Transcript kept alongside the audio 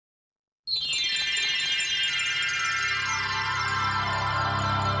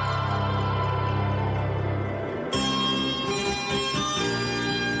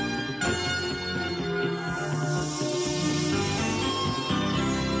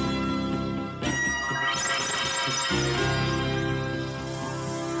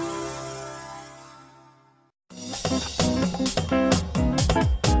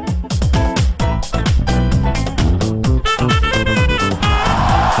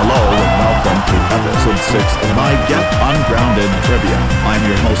Hello and welcome to episode 6 of my Get Ungrounded Trivia. I'm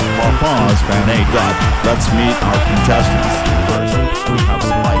your host Papa's Fan A. Let's meet our contestants. First, we have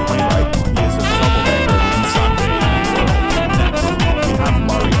Spike Wainwright. He is a troublemaker in sunbathing world. Next, we have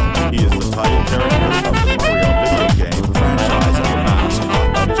Mario. He is the title character of the Mario video game franchise and the mascot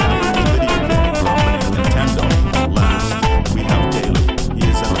of Japanese video game company Nintendo. Last, we have Galu. He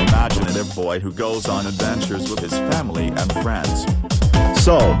is an imaginative boy who goes on adventures with his family and friends.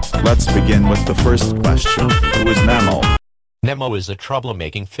 So, let's begin with the first question. Who is Nemo? Nemo is a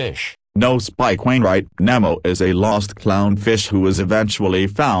troublemaking fish. No, Spike Wainwright. Nemo is a lost clownfish who was eventually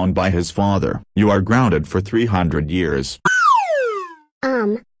found by his father. You are grounded for 300 years.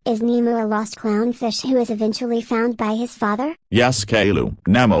 Is Nemo a lost clownfish who is eventually found by his father? Yes, Kalu.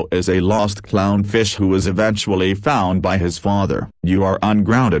 Nemo is a lost clownfish who was eventually found by his father. You are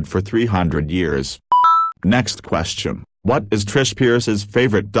ungrounded for 300 years. Next question. What is Trish Pierce's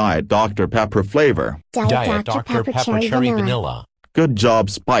favorite Diet Dr. Pepper flavor? Diet Dr. Pepper Cherry Vanilla. Good job,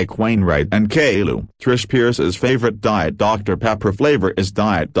 Spike Wainwright and Kalu. Trish Pierce's favorite Diet Dr. Pepper flavor is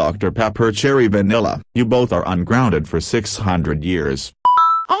Diet Dr. Pepper Cherry Vanilla. You both are ungrounded for 600 years.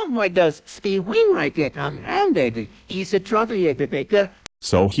 Oh, why does Spike Wainwright get ungrounded? He's a troublemaker.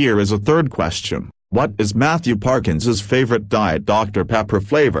 So here is a third question. What is Matthew Parkins's favorite Diet Dr. Pepper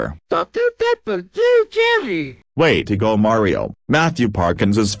flavor? Dr. Pepper Cherry. Way to go, Mario. Matthew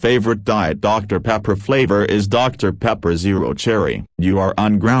Parkins's favorite Diet Dr. Pepper flavor is Dr. Pepper Zero Cherry. You are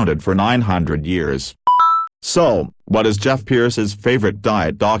ungrounded for 900 years. So, what is Jeff Pierce's favorite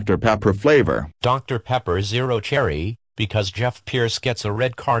Diet Dr. Pepper flavor? Dr. Pepper Zero Cherry, because Jeff Pierce gets a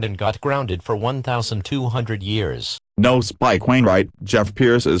red card and got grounded for 1,200 years. No, Spike Wainwright. Jeff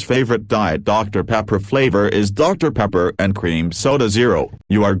Pierce's favorite Diet Dr. Pepper flavor is Dr. Pepper and Cream Soda Zero.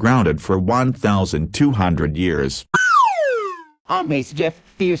 You are grounded for 1,200 years. Miss Jeff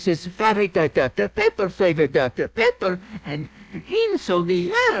Pierce's favorite Dr. Pepper flavor Dr. Pepper and Cream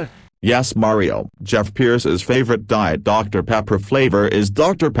Soda. Yes, Mario. Jeff Pierce's favorite Diet Dr. Pepper flavor is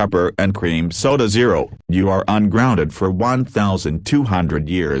Dr. Pepper and Cream Soda Zero. You are ungrounded for 1,200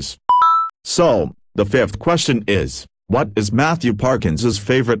 years. So, the fifth question is, what is Matthew Parkins's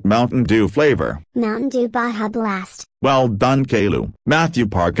favorite Mountain Dew flavor? Mountain Dew Baja Blast. Well done, Kalu. Matthew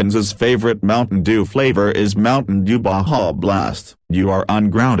Parkins's favorite Mountain Dew flavor is Mountain Dew Baja Blast. You are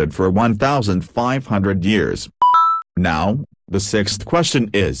ungrounded for 1,500 years. Now, the sixth question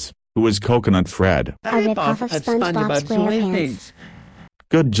is, who is Coconut Fred? A ripoff of SpongeBob SquarePants.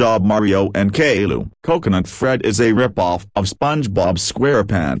 Good job, Mario and Kalu. Coconut Fred is a ripoff of SpongeBob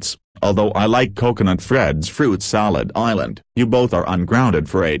SquarePants. Although I like Coconut Fred's Fruit Salad Island, you both are ungrounded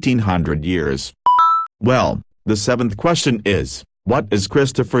for 1,800 years. Well, the seventh question is, what is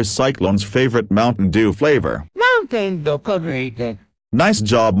Christopher Cyclone's favorite Mountain Dew flavor? Mountain Dew Cold. Nice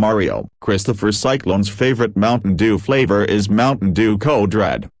job, Mario. Christopher Cyclone's favorite Mountain Dew flavor is Mountain Dew Code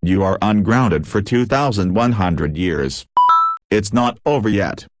Red. You are ungrounded for 2,100 years. It's not over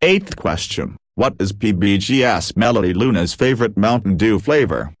yet. Eighth question. What is PBGS Melody Luna's favorite Mountain Dew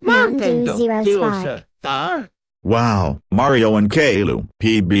flavor? Mountain Dew Zero Spark. Wow, Mario and Kalu.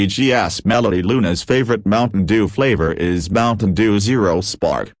 PBGS Melody Luna's favorite Mountain Dew flavor is Mountain Dew Zero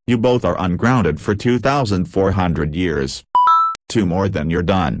Spark. You both are ungrounded for 2,400 years. Two more then you're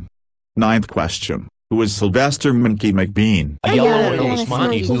done. Ninth question. Who is Sylvester Monkey McBean? A yellow-nosed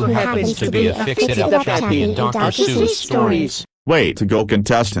monkey who happens to be a fix-it-up chappie in Dr. Seuss stories. Way to go,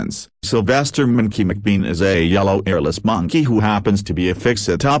 contestants. Sylvester Monkey McBean is a yellow earless monkey who happens to be a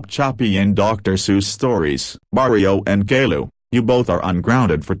fix-it-up chappie in Dr. Seuss stories. Mario and Kalu, you both are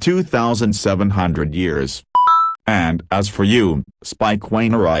ungrounded for 2,700 years. And as for you, Spike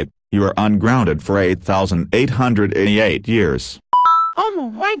Wainwright, you are ungrounded for 8,888 years.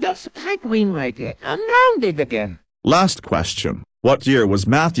 Oh, why does Spike Wainwright get ungrounded again? Last question. What year was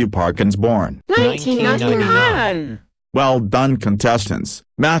Matthew Parkins born? 1999. Well done, contestants.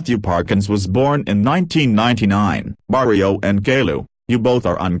 Matthew Parkins was born in 1999. Mario and Kalu, you both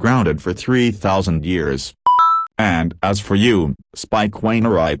are ungrounded for 3,000 years. And as for you, Spike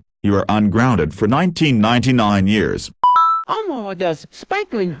Wainwright, you are ungrounded for 1999 years. Oh, does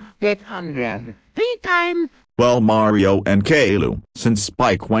Spike Wainwright get ungrounded 3 times? Well, Mario and Kalu, since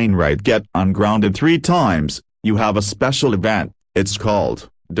Spike Wainwright get ungrounded 3 times, you have a special event. It's called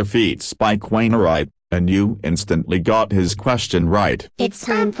Defeat Spike Wainwright. And you instantly got his question right. It's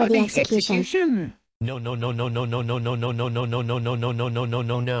time for the execution. No.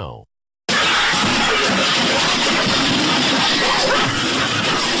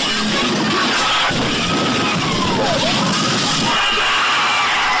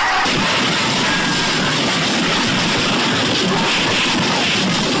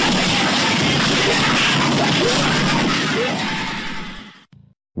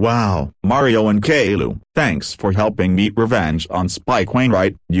 Wow, Mario and Caillou, thanks for helping meet revenge on Spike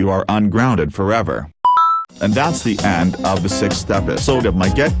Wainwright. You are ungrounded forever. And that's the end of the 6th episode of my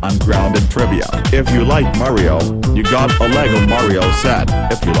Get Ungrounded trivia. If you like Mario, you got a Lego Mario set.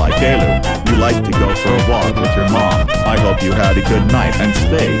 If you like Caillou, you like to go for a walk with your mom. I hope you had a good night and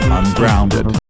stay ungrounded.